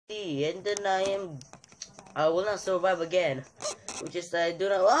and then I will not survive again. Which is I do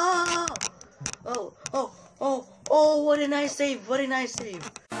not. Oh! What a nice save! What a nice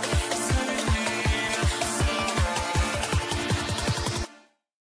save!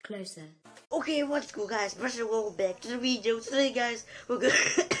 Closer. Okay, what's cool, guys? Welcome back to the video. Today, guys, we're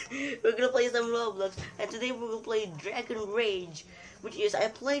gonna play some Roblox, and today we're gonna play Dragon Rage, which is I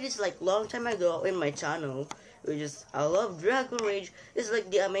played this like long time ago in my channel. Which is I love Dragon Rage. It's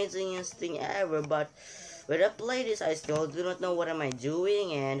like the amazingest thing ever. But when I play this, I still do not know what am I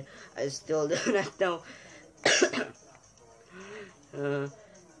doing, and I still do not know.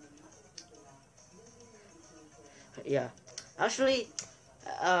 Yeah, actually,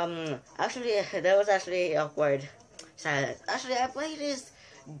 that was actually awkward. Silent. Actually, I played this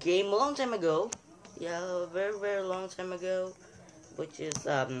game a long time ago. Yeah, a very long time ago. Which is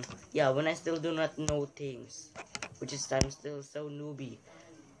yeah, when I still do not know things. Which is I'm still so newbie.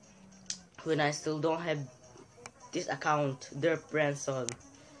 When I still don't have this account, their Branson.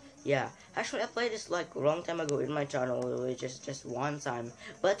 Yeah, actually I played this like a long time ago in my channel, which is just one time.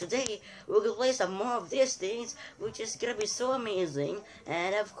 But today we're gonna play some more of these things, which is gonna be so amazing.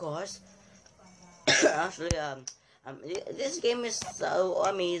 And of course, actually this game is so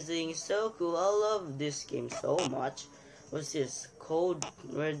amazing, so cool. I love this game so much. What's this? Code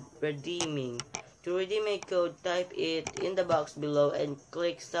redeeming. To redeem a code, type it in the box below and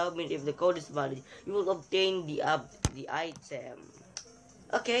click submit. If the code is valid, you will obtain the item.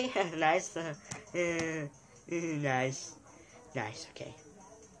 Okay, nice. Nice. Okay,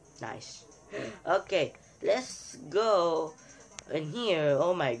 nice. Okay, let's go. In here,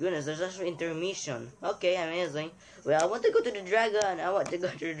 oh my goodness, there's actually intermission. Okay, amazing. Well, I want to go to the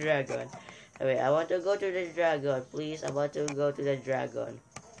dragon. Wait, I want to go to the dragon, please. I want to go to the dragon.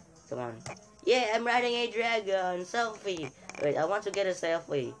 Come on. Yeah, I'm riding a dragon. Selfie. Wait, I want to get a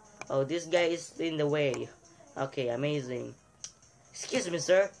selfie. Oh, this guy is in the way. Okay, amazing. Excuse me,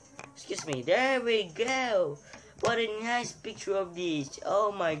 sir. Excuse me. There we go. What a nice picture of this.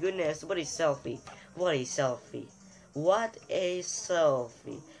 Oh my goodness. What a selfie. What a selfie. What a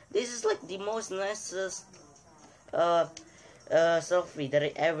selfie. This is like the most nicest selfie that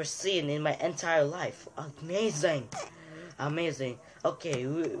I ever seen in my entire life. Amazing. Okay,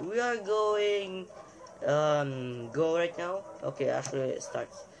 we are going go right now. Okay, actually it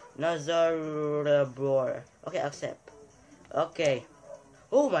starts. Nazar. Okay, accept. Okay.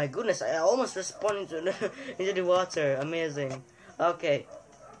 Oh my goodness, I almost respawned into the water. Amazing. Okay.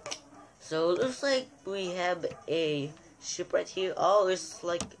 So looks like we have a ship right here. Oh, it's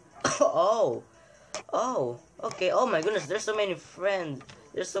like oh, okay. Oh my goodness, there's so many friends.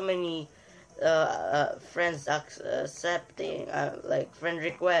 There's so many friends accepting like friend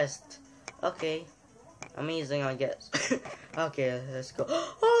request. Okay, amazing, I guess. Okay, let's go.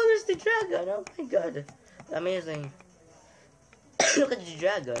 Oh, there's the dragon. Oh my god, amazing. Look at the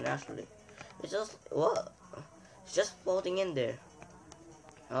dragon. Actually, it's just what? It's just floating in there.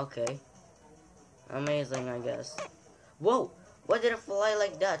 Okay, amazing, I guess. Whoa, why did it fly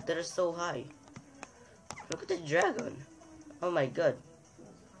like that? That is so high. Look at the dragon. Oh my god.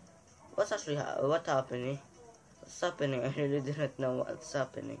 What's happening? What's happening? I really do not know what's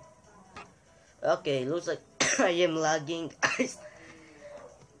happening. Okay, looks like I am lagging.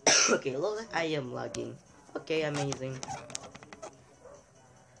 Okay, looks like I am lagging. Okay, amazing.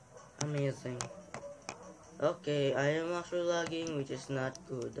 Okay, I am actually lagging, which is not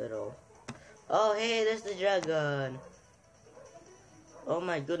good at all. Oh, hey, there's the dragon. Oh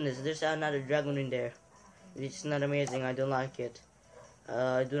my goodness, there's another dragon in there. It's not amazing. I don't like it.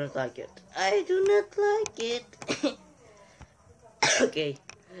 I do not like it. Okay.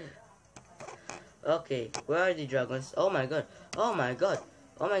 Okay, where are the dragons? Oh my god. Oh my gosh.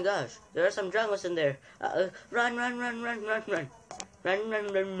 There are some dragons in there. Run.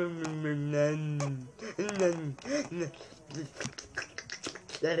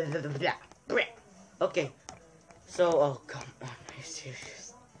 Okay. So, oh come on.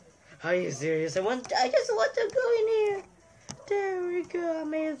 Are you serious? I just want to go in here. There we go,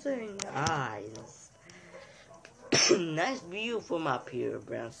 amazing. Nice. Nice view from up here,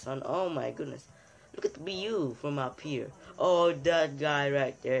 Branson. Oh my goodness. Look at the view from up here. Oh, that guy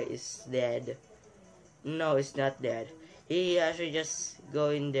right there is dead. No, it's not dead. He actually just go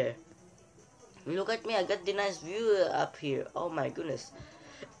in there. Look at me, I got the nice view up here. Oh my goodness.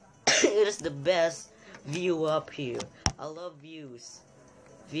 It is the best view up here. I love views.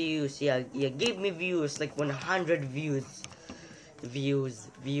 Yeah, give me views, like 100 views.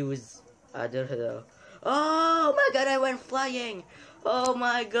 I don't know. Oh my god, I went flying. Oh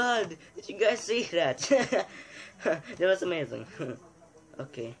my god, did you guys see that? That was amazing.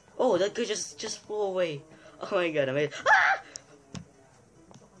 Okay. Oh, that guy just flew away. Oh my god, Ah!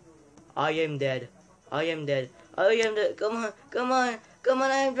 I am dead. I am dead. I am dead. Come on, come on, come on,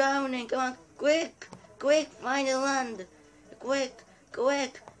 I'm drowning. Come on, quick, quick, find the land. Quick,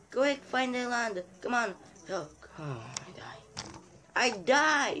 quick, quick, find the land. Come on. Oh, I died. I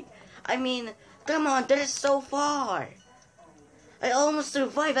died. I mean, come on, that is so far. I almost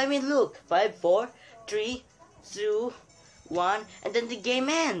survived. I mean, look. 5, 4, 3, 2, 1, and then the game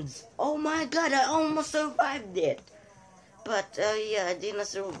ends. Oh my god, I almost survived it. But yeah, I didn't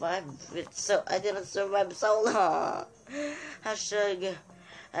survive it. So I didn't survive so long. Hashtag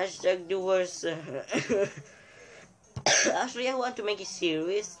the worst. Actually, I want to make a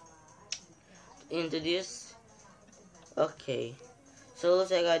series into this. Okay, so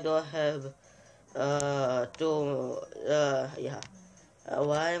looks like I don't have yeah.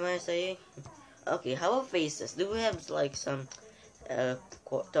 What am I saying? Okay, how about faces? Do we have like some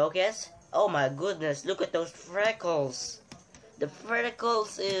tokens? Oh my goodness, look at those freckles. The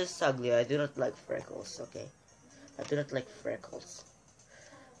freckles is ugly. I do not like freckles, okay? I do not like freckles.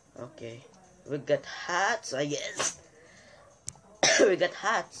 Okay. We got hats, I guess. We got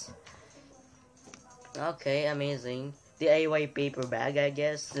hats. Okay, amazing. DIY paper bag, I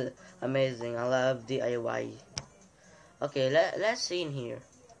guess. Amazing. I love DIY. Okay, let's see in here.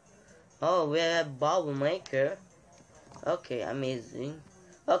 Oh, we have bubble maker. Okay, amazing.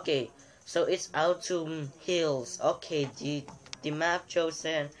 Okay, so it's Autumn Hills. Okay, the map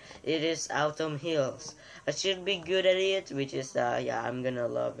chosen, it is Autumn Hills. I should be good at it, which is yeah, I'm gonna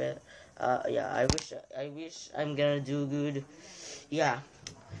love it. Yeah, I wish I'm gonna do good. Yeah.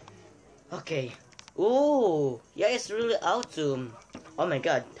 Okay. Ooh, yeah, it's really autumn. Oh my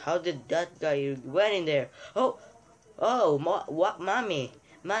god, how did that guy went in there? Oh, what, mommy,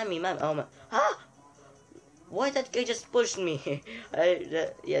 oh my, huh? Why that guy just pushed me?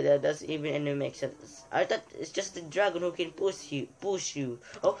 Yeah, that doesn't even make sense. I thought it's just the dragon who can push you.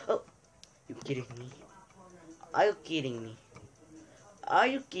 Oh, you kidding me? Are you kidding me? Are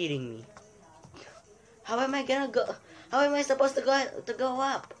you kidding me? How am I gonna go? How am I supposed to go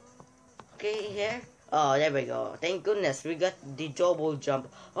up? Okay, here. Oh, there we go. Thank goodness we got the double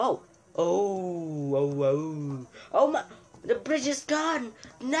jump. Oh my! The bridge is gone.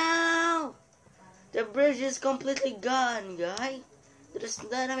 No! The bridge is completely gone, guy. That is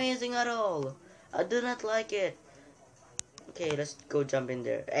not amazing at all. I do not like it. Okay, let's go jump in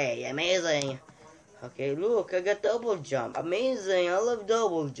there. Hey, amazing. Okay, look, I got double jump. Amazing. I love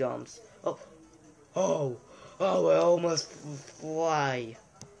double jumps. Oh, I almost fly.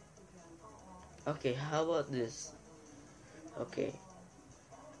 Okay, how about this? Okay.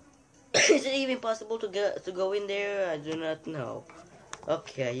 Is it even possible to go in there? I do not know.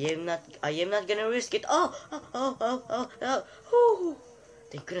 Okay, I am not gonna risk it. Oh.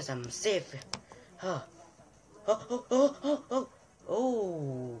 Thank goodness I'm safe.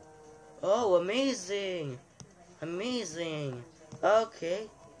 Oh, amazing. Okay.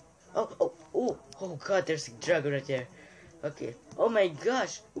 Oh god, there's a dragon right there. Okay. Oh my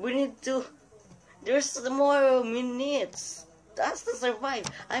gosh, we need to. There's more minutes. That's to survive.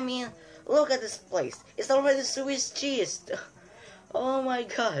 I mean, look at this place. It's already Swiss cheese. Oh my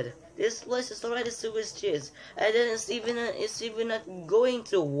god, this place is already Swiss cheese, and then it's even not going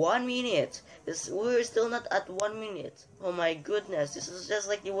to 1 minute. We're still not at 1 minute. Oh my goodness, this is just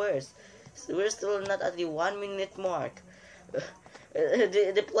like the worst. We're still not at the 1 minute mark.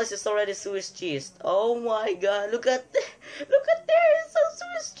 The place is already Swiss cheese. Oh my god, look at there, it's a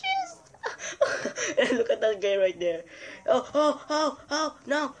Swiss cheese. And look at that guy right there. Oh,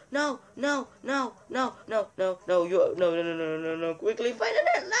 no, quickly find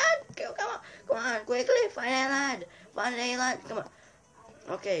that lad. Come on, quickly find that lad. Come on.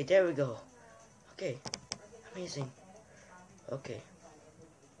 Okay, there we go. Okay, amazing. Okay,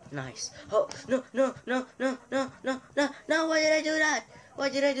 nice. Oh, no, why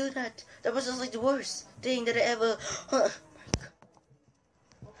did I do that? That was just like the worst thing that I ever,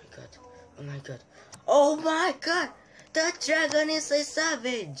 Oh my god! That dragon is a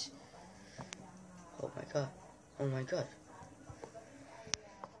savage! Oh my god.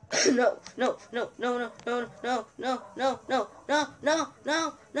 No.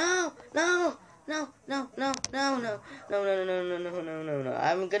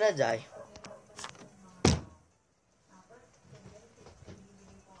 I'm gonna die.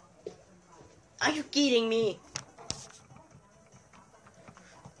 Are you kidding me?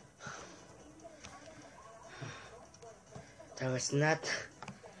 That was not.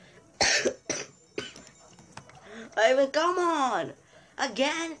 I mean, come on,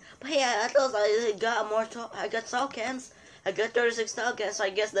 again. But yeah, at least I got more. I got tokens. I got 36 tokens, so I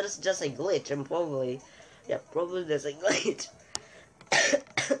guess that is just a glitch. And probably, yeah, probably there's a glitch.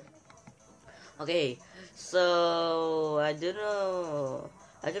 Okay, so I don't know.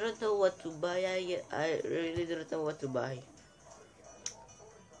 I don't know what to buy. I really don't know what to buy.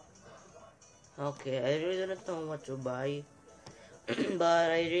 Okay, I really don't know what to buy.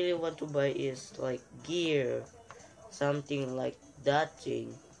 But I really want to buy is like gear, something like that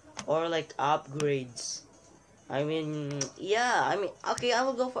thing, or like upgrades. I mean, yeah, I mean, okay, I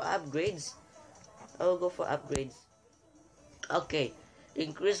will go for upgrades. I will go for upgrades. Okay,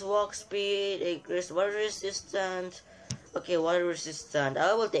 increase walk speed, increase water resistance. Okay, water resistant.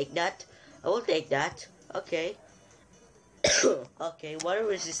 I will take that. I will take that. Okay. Okay, water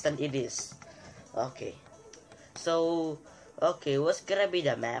resistant it is. Okay. So, okay, what's gonna be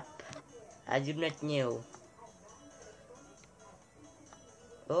the map? I do not know.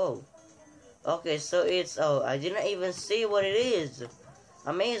 Oh. Okay, so it's, oh, I didn't even see what it is.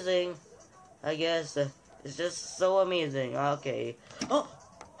 Amazing. I guess it's just so amazing. Okay. Oh,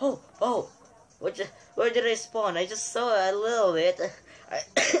 oh. Where did I spawn? I just saw a little bit.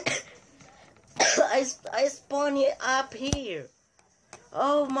 I spawned it up here.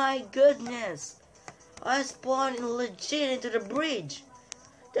 Oh my goodness. I spawned legit into the bridge.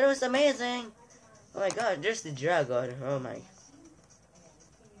 That was amazing. Oh my god, there's the dragon. Oh my.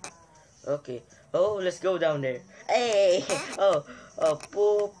 Okay. Oh, let's go down there. Hey! Oh,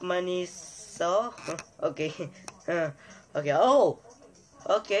 poop money so. Okay. Okay. Oh!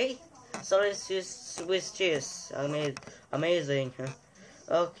 Okay. Sorry, Swiss cheese. Amazing.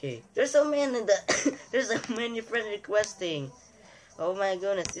 Okay. There's so many there's so many friends requesting. Oh my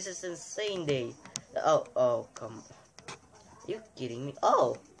goodness, this is insane day. Oh, come on. You kidding me?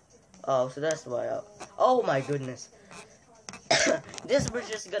 Oh, so that's why. Oh my goodness. This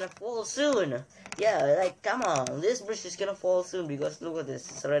bridge is gonna fall soon. Yeah, like, come on. This bridge is gonna fall soon because look at this.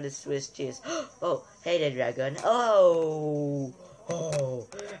 It's already Swiss cheese. Oh, hey there, dragon. Oh.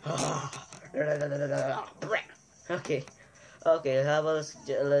 Okay. Okay, how about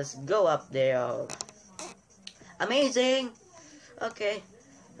let's go up there. Amazing. Okay.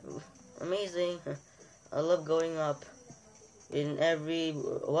 Amazing. I love going up in every...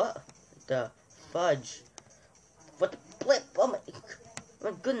 What? The fudge. What the flip? Oh my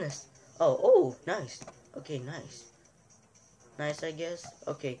goodness. Oh, nice. Okay, nice. Nice, I guess.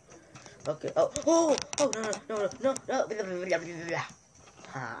 Okay. Okay. Oh, no.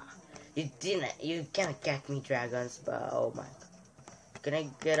 You can't catch me, dragons, but oh my. Can I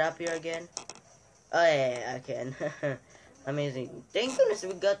get up here again? Oh, yeah, I can. Amazing. Thank goodness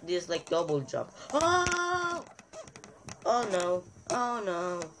we got this, like, double jump. Oh! Oh, no. Oh,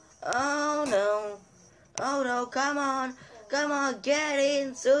 no. Oh, no. Oh, no. Come on. Come on. Get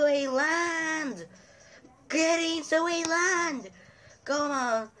into a land. Get into a land. Come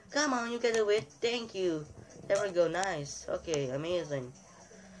on. Come on. You can do it. Thank you. There we go. Nice. Okay. Amazing.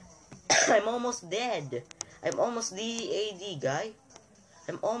 I'm almost dead. I'm almost DAD, guy.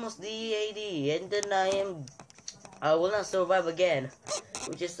 I'm almost DAD. And then I will not survive again.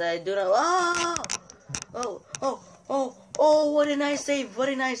 Which is I do not. Oh, what a nice save. What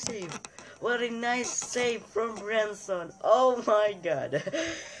a nice save. What a nice save from Branson. Oh my god.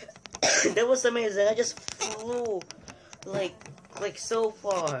 That was amazing. I just flew like so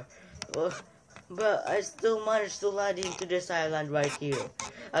far. But I still managed to land into this island right here.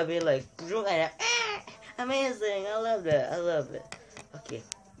 I mean, like, amazing. I love that. I love it. Okay.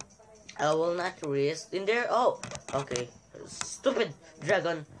 I will not risk in there. Oh, okay. Stupid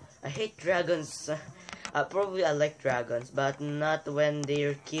dragon. I hate dragons. Probably I like dragons, but not when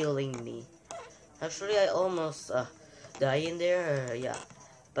they're killing me. Actually, I almost die in there. Yeah,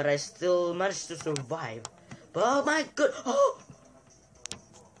 but I still managed to survive. But oh my god! Oh,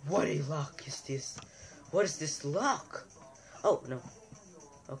 what a luck is this? What is this luck? Oh no.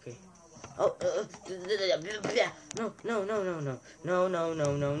 Okay. Oh, no,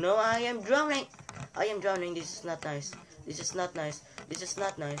 I am drowning. I am drowning. This is not nice. This is not nice. This is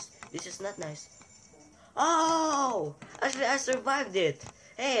not nice. This is not nice. Oh, actually I survived it.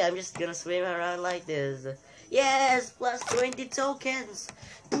 Hey, I'm just gonna swim around like this. Yes, plus 20 tokens.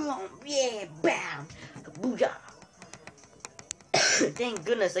 Boom, yeah, bam, booyah. Thank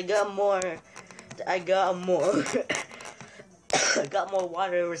goodness I got more. I got more. I got more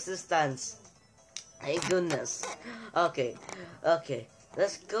water resistance. Thank goodness. Okay.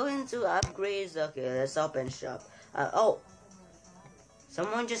 Let's go into upgrades. Okay, let's open shop. Oh,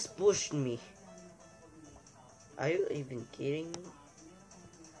 someone just pushed me. Are you even kidding me?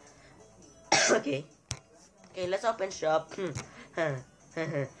 Okay, let's open shop.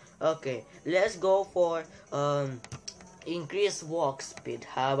 Okay, let's go for Increase walk speed.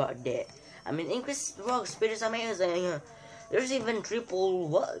 How about that? I mean, increase walk speed is amazing. There's even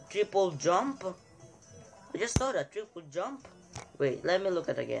triple jump. I just saw that triple jump. Wait, let me look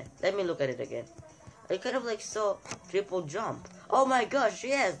at it again. Let me look at it again. I kind of like saw triple jump. Oh my gosh,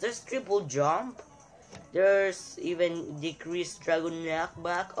 yes, there's triple jump. There's even decreased dragon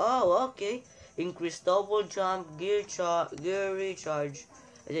knockback. Oh, okay. Increased double jump, gear recharge,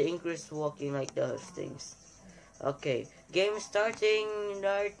 and then increased walking, like those things. Okay, game starting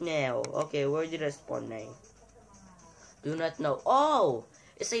right now. Okay, where did I spawn now? Do not know. Oh,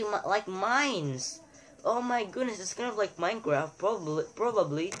 it's a like mines. Oh my goodness, it's kind of like Minecraft.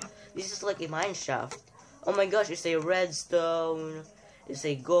 Probably. This is like a mine shaft. Oh my gosh, it's a redstone. It's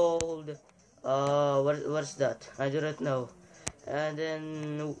a gold. What's that? I do not know. And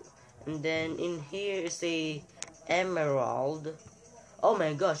then in here is a emerald. Oh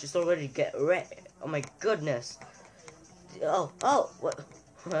my gosh, it's already get red. Oh my goodness. Oh, what?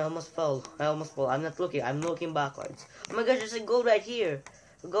 I almost fell. I'm not looking. I'm looking backwards. Oh my gosh, there's a gold right here.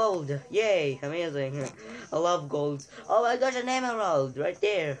 Gold. Yay. Amazing. I love gold. Oh my gosh, an emerald right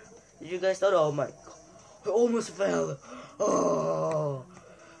there. Did you guys know? Oh my god. I almost fell. Oh.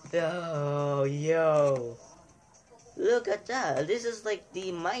 Yo. Look at that. This is like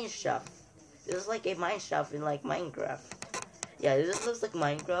the mine shaft. This is like a mine shaft in like Minecraft. Yeah, this looks like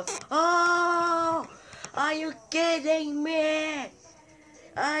Minecraft. Oh! Are you kidding me?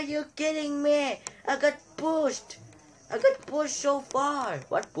 Are you kidding me? I got pushed. I got pushed so far.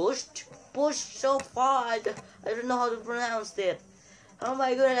 What pushed? Pushed so far. I don't know how to pronounce it. Oh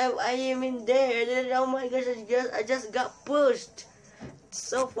my god, I am in there. Oh my gosh, I just got pushed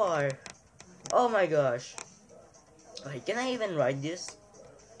so far. Oh my gosh. Wait, can I even write this?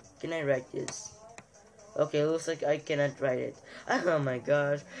 Can I write this? Okay, looks like I cannot write it. Oh my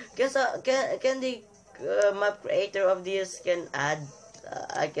gosh. Can the map creator of this can add?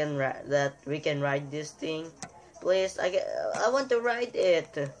 I can write that we can write this thing, please. I want to write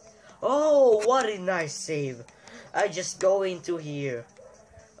it. Oh, what a nice save! I just go into here.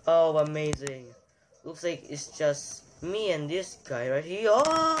 Oh, amazing. Looks like it's just me and this guy right here.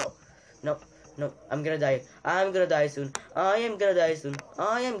 Oh no, no, I'm gonna die. I'm gonna die soon. I am gonna die soon.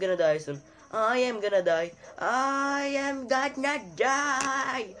 I am gonna die soon. I am gonna die. I am gonna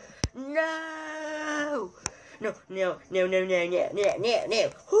die. No. No, no, no, no, no, no, no, no, no.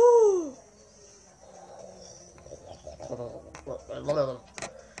 Whoo.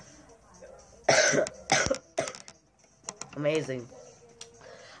 Amazing.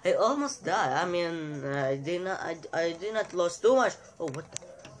 I almost died. I mean, I did not lose too much. Oh, what?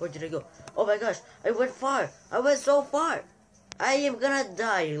 Where did I go? Oh my gosh, I went far. I went so far. I am gonna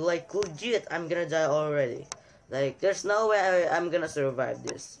die. Like legit, I'm gonna die already. Like, there's no way I'm gonna survive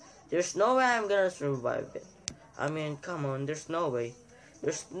this. There's no way I'm gonna survive it. I mean, come on, there's no way.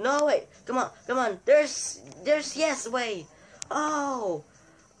 There's no way. Come on. There's yes way. Oh,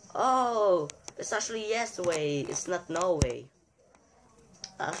 it's actually yes way. It's not no way.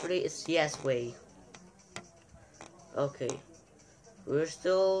 Actually, it's yes way. Okay. We're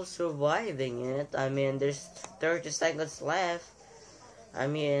still surviving it. I mean, there's 30 seconds left. I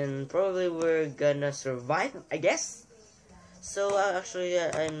mean, probably we're gonna survive, I guess. So, actually,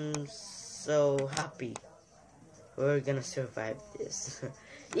 I'm so happy. We're gonna survive this.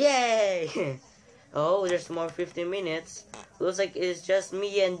 Yay! Oh, there's more 15 minutes. Looks like it's just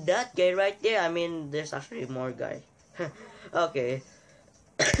me and that guy right there. I mean, there's actually more guy. Okay.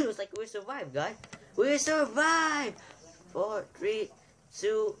 Looks like we survived, guys. We survived! 4, 3,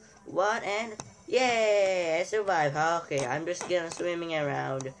 2, 1, and yay! I survived. Okay, I'm just gonna swimming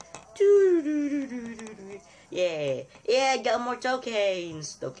around. Yeah, I got more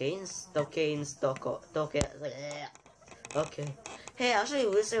tokens. Okay. Hey, actually,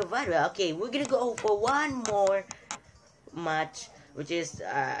 we survived. Okay, we're gonna go for one more match, which is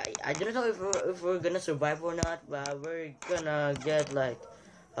I don't know if we're gonna survive or not, but we're gonna get like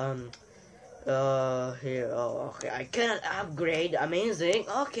here. Oh, okay. I cannot upgrade. Amazing.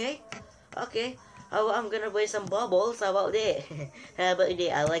 Okay. I'm gonna buy some bubbles. How about that? How about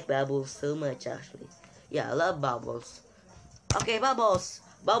that? I like bubbles so much, actually. Yeah, I love bubbles. Okay, bubbles.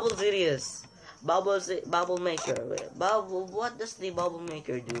 Bubbles it is. Bubble maker. Bubble. What does the bubble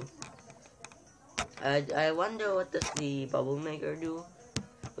maker do? I wonder what does the bubble maker do.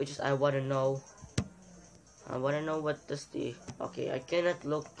 Which is I wanna know. I wanna know what does the. Okay, I cannot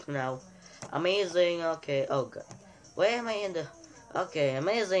look now. Amazing. Okay. Oh god. Where am I in the? Okay.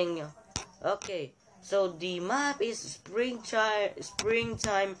 Amazing. Okay. So the map is springtime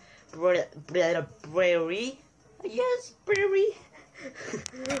prairie. Yes, prairie.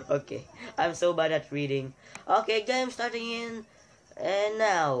 Okay, I'm so bad at reading. Okay, game starting in, and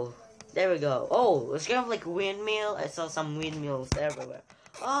now, there we go. Oh, it's kind of like windmill. I saw some windmills everywhere.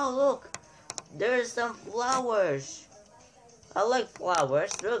 Oh, look, there's some flowers. I like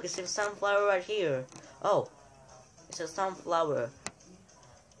flowers. Look, it's a sunflower right here. Oh, it's a sunflower.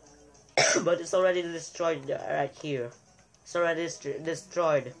 But it's already destroyed right here. It's already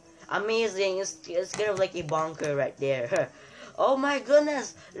destroyed. Amazing. It's kind of like a bunker right there. Oh my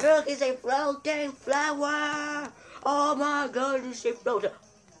goodness. Look, it's a floating flower. Oh my god, it's a floating.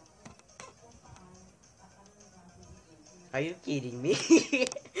 Are you kidding me?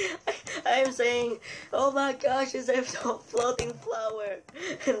 I'm saying, oh my gosh, it's a floating flower.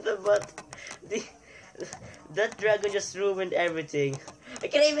 But that dragon just ruined everything. I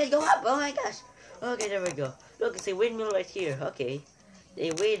can't even go up. Oh my gosh. Okay, there we go. Look, it's a windmill right here. Okay.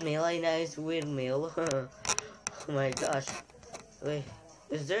 A windmill, a nice windmill. Oh my gosh. Wait,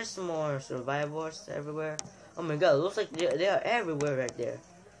 is there some more survivors everywhere? Oh my god, looks like they are everywhere right there.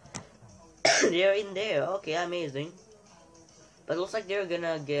 They are in there. Okay, amazing. But looks like they're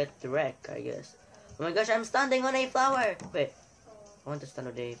gonna get wrecked, I guess. Oh my gosh, I'm standing on a flower. Wait, I want to stand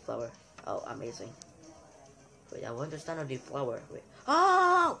on a flower. Oh, amazing. Wait, I want to stand on the flower. Wait.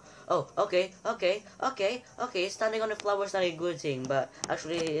 Oh! Oh, okay. Standing on the flower is not a good thing, but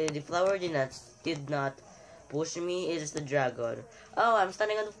actually the flower did not push me. It is the dragon. Oh, I'm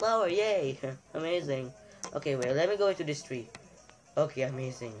standing on the flower. Yay! Amazing. Okay, wait. Let me go into this tree. Okay,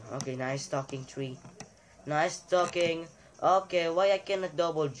 amazing. Okay, nice talking tree. Nice talking. Okay, why I cannot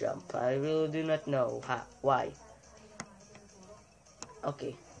double jump? I really do not know. Why?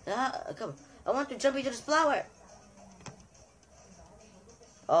 Okay. Come on. I want to jump into this flower.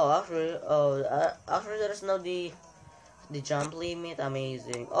 Oh, actually, there's no the jump limit.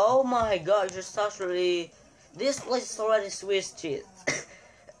 Amazing. Oh my gosh, it's actually this place is already Swiss cheese.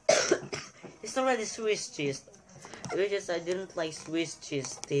 It's already Swiss cheese, which is I didn't like Swiss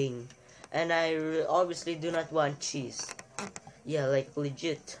cheese thing, and I obviously do not want cheese. Yeah, like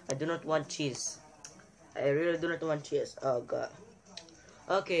legit, I do not want cheese. I really do not want cheese. Oh god.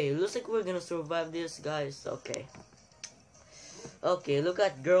 Okay, looks like we're gonna survive this, guys. Okay. Okay, look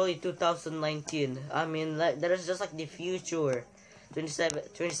at girly 2019. I mean, like, that is just like the future.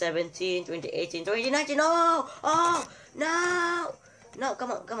 2017, 2018, 2019. No! Oh! No! No,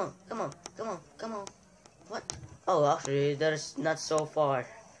 come on. What? Oh, actually, that is not so far.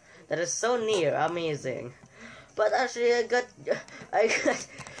 That is so near. Amazing. But actually, I got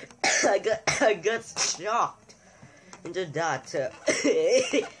shocked into that.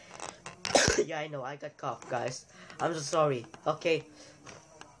 Yeah, I know, I got cough, guys. I'm so sorry. Okay.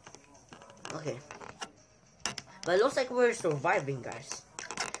 But it looks like we're surviving, guys.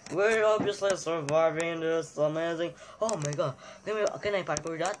 We're obviously surviving this. Amazing. Oh my god. Can I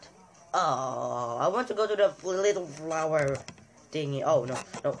parkour that? Oh, I want to go to the little flower thingy. Oh, no.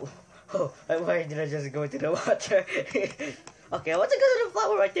 Oh, why did I just go to the water? Okay, I want to go to the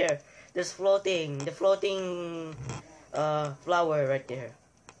flower right there. The floating flower right there.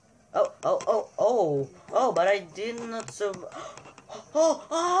 Oh, but I did not survive. Oh,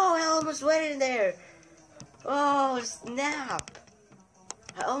 I almost went in there. Oh, snap.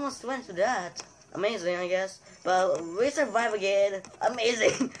 I almost went to that. Amazing, I guess. But we survive again.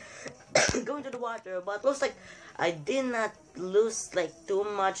 Amazing. Going to the water, but looks like I did not lose like too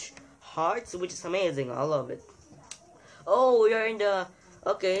much hearts, which is amazing. I love it. Oh, we are in the...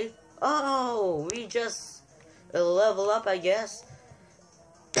 Okay. Oh, we just level up, I guess.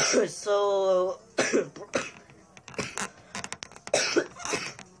 So...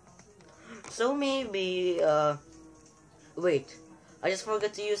 So maybe, wait. I just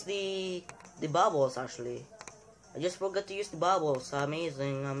forgot to use the bubbles, actually. I just forgot to use the bubbles.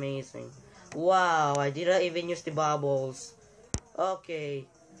 Amazing. Wow, I didn't even use the bubbles. Okay.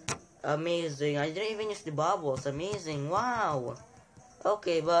 Amazing. I didn't even use the bubbles. Amazing. Wow.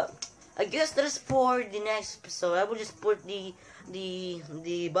 Okay, but I guess that's for the next episode. I will just put the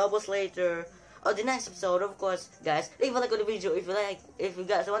bubbles later. Oh, the next episode, of course, guys. Leave a like on the video if you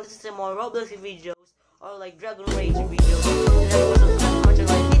guys want to see some more Roblox videos or like Dragon Rage videos.